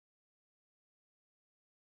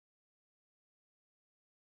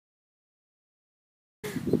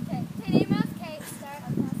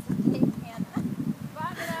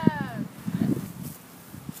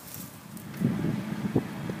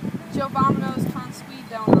Vámonos consqui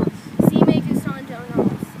donos. Si me gustan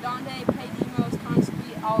donos. Donde pedimos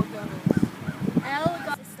consqui al donos. El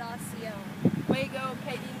estación. Luego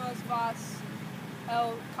pedimos vas el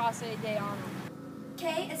casa de ano.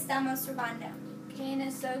 ¿Qué estamos robando? Que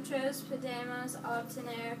nosotros podemos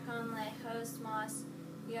obtener con lejos más.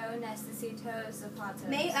 Yo necesito zapatos.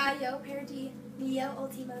 Yo perdí mi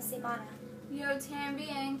última semana. Yo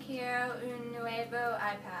también quiero un nuevo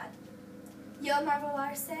iPad. Yo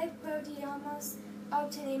marvelarse podíamos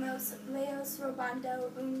obtenemos leos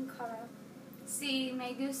robando un carro. Sí,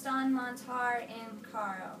 me gustan montar en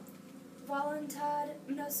carro. Voluntad,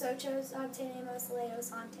 nosotros obtenemos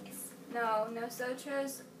leos antes. No,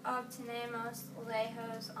 nosotros obtenemos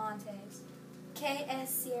lejos antes. ¿Qué es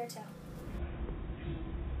cierto?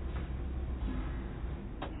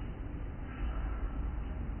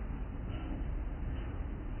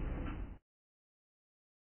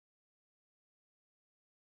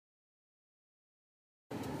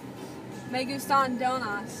 Me gustan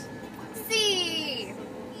donas. Sí.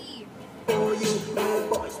 For you, bad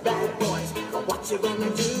boys, what you gonna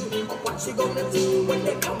do? What you gonna do when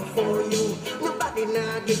they come for you? Nobody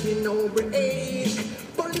now give you no break.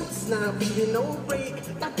 Police now give you no break.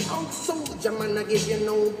 That old soldier man now give you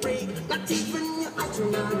no break. Not even your eyes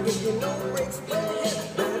now give you no breaks.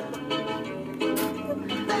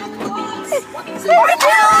 Bad boys, what you gonna do?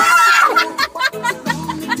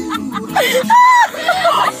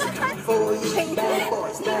 For you, bad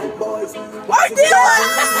boys, what you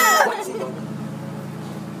gonna do?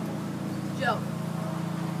 Joe.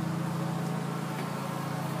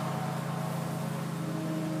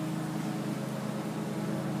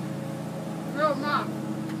 No, Mom.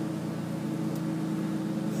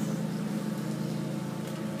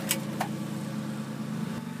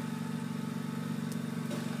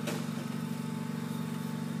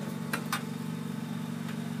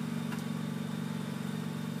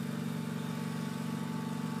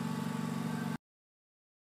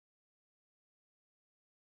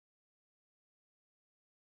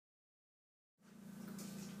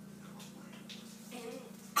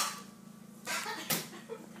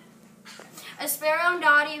 Espero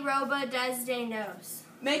nadie roba desde nos.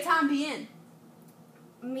 Me también.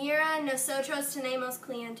 Mira, nosotros tenemos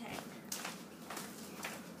cliente.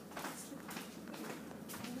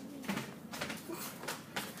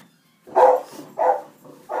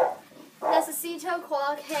 Necesito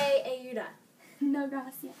cualquier ayuda. No,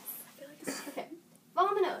 gracias. Okay.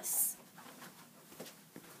 Vámonos.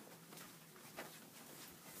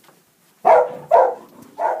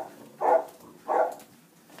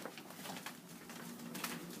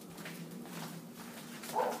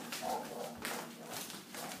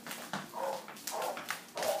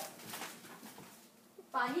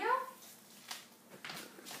 ¿Baño?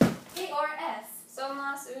 ¿Qué hora es? Son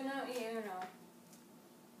las 1:01.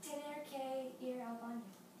 Tener que ir al baño.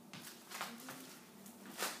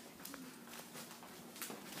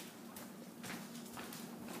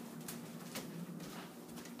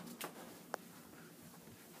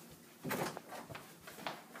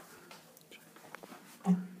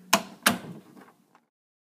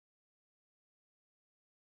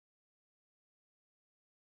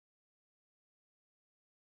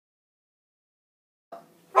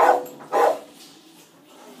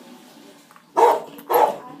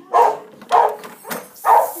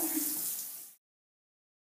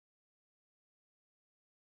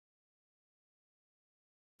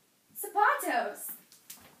 Zapatos.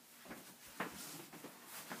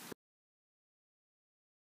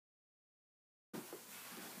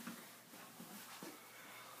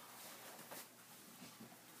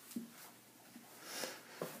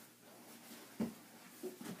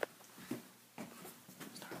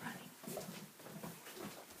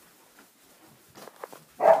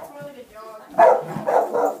 Really good job.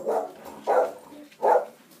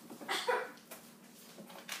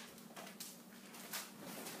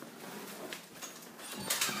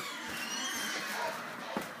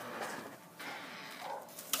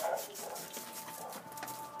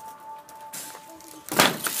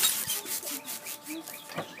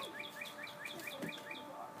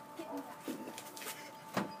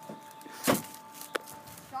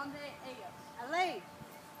 ¿Dónde ellos? Alley.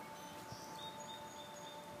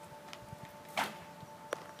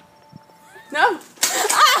 No.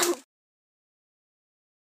 Ah!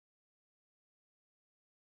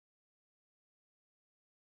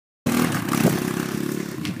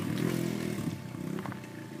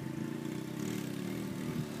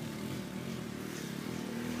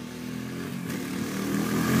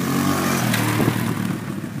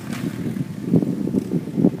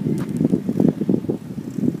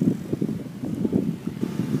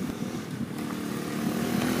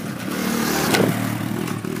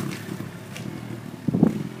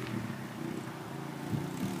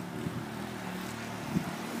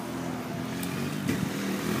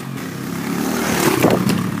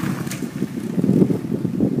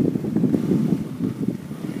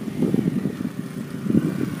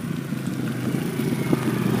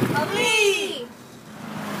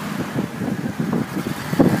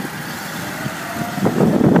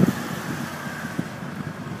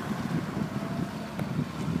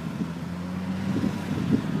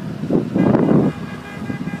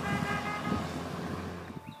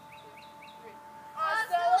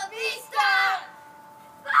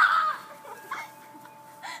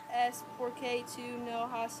 porque tu no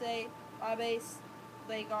haces aves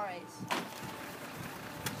legales.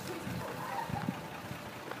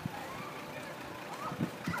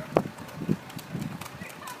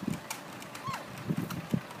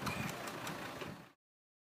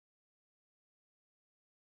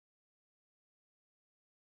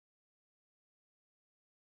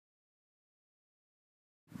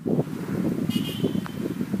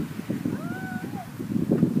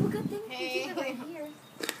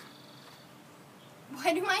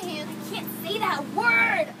 Why do my hands? I can't say that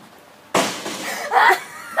word!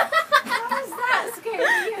 How does that scare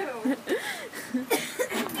you?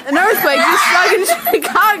 An earthquake just struck in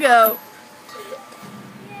Chicago.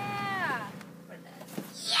 Yeah.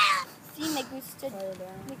 Sí, me gusta.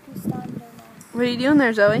 Me gustan donuts. What are you doing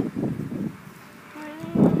there, Zoe? I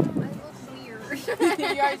look weird.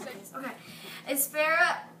 Okay.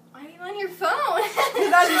 Espera. Why are you on your phone?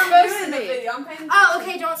 That's supposed to be. I'm paying Oh,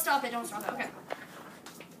 okay. Don't stop it. Don't stop it. Okay.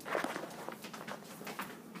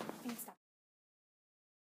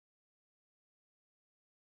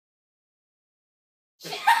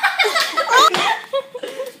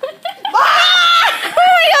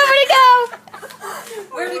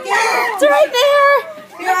 Where'd it go? It's right there.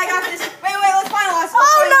 Here, I got this. Wait, let's finalize.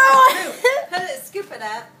 Oh, no! Scoop it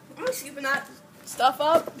up. I'm scooping that stuff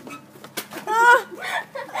up.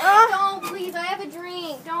 Don't, please. I have a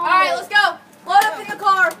drink. Don't. All right, let's go. Load up in the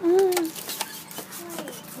car.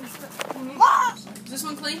 Is this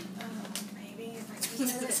one clean? Maybe.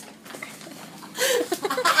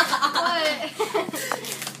 What?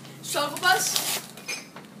 Struggle bus?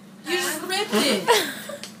 You just ripped it.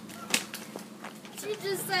 She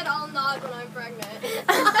just said I'll nod when I'm pregnant.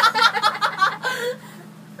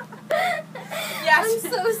 Yes. I'm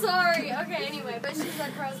so sorry. Okay, anyway, but she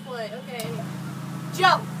said press play. Okay, anyway.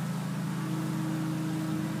 Joe!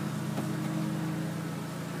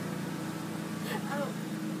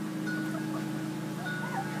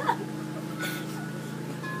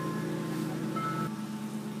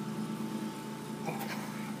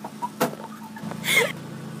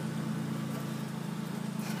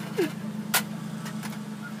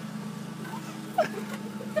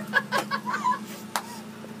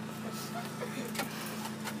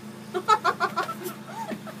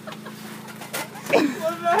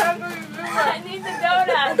 I need the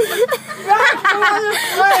donuts.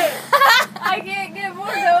 I can't get more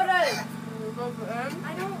donuts.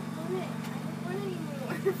 I don't want any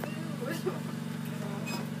more food.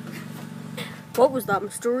 What was that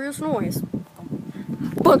mysterious noise?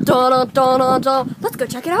 Let's go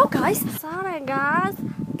check it out, guys. Excited, guys.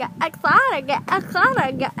 Get excited, get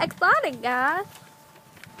excited, get excited, guys.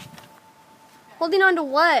 Holding on to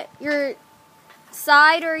what? Your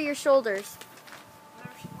side or your shoulders?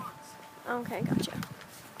 Whatever she wants. Okay, gotcha.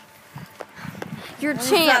 You're a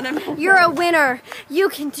champ. You're a winner. You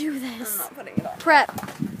can do this. I'm not putting it on. Prep.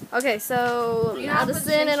 Okay, so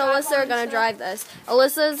Madison and Alyssa are gonna drive this.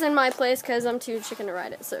 Alyssa's in my place because I'm too chicken to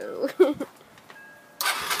ride it. So there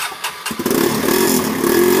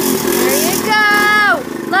you go.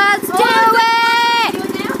 Let's do it.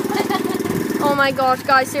 Oh my gosh,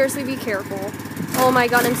 guys, seriously, be careful. Oh my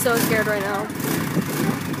god, I'm so scared right now.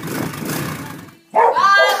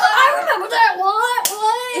 I remember that. What?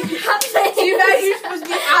 You guys, you're supposed to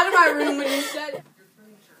be out of my room when you said it.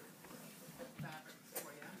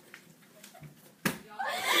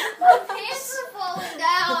 My pants are falling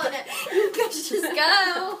down. You guys just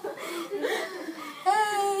go.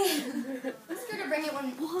 Hey. Let's go to bring it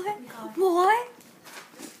one. What?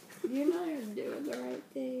 You're not doing the right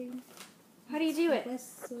thing. How do you do it? That's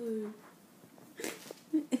so...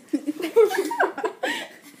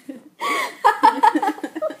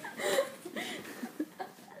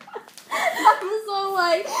 I'm so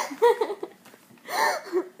like.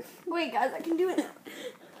 Wait, guys, I can do it now.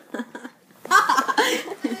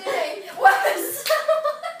 Hey, what is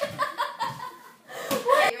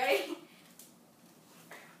you ready?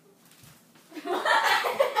 It's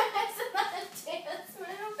not a dance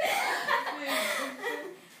move.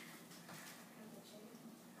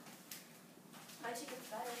 My chicken's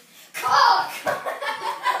better. Cock!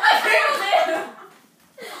 I can't live!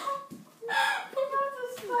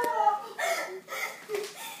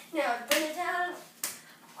 Now bring it down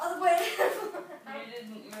all the way.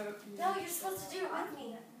 No, you're supposed to do it with me.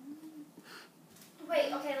 Wait,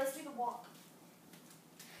 okay, let's do the walk.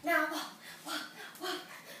 Now walk.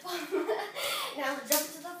 Now jump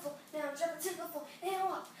to the floor. Now jump to the floor. And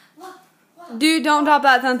walk. Dude, don't drop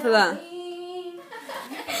that 10 for that.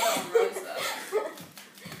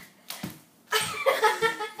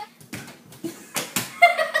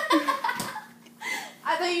 I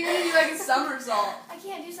thought you were gonna do like a somersault. I can't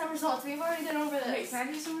can't do somersaults. We've already been over this. Wait, can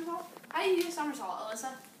I do a somersault? How do you do a somersault, Alyssa?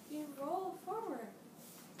 You roll forward.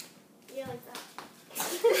 Yeah, like that.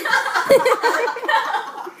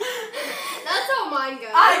 That's how mine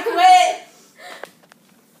goes. I quit!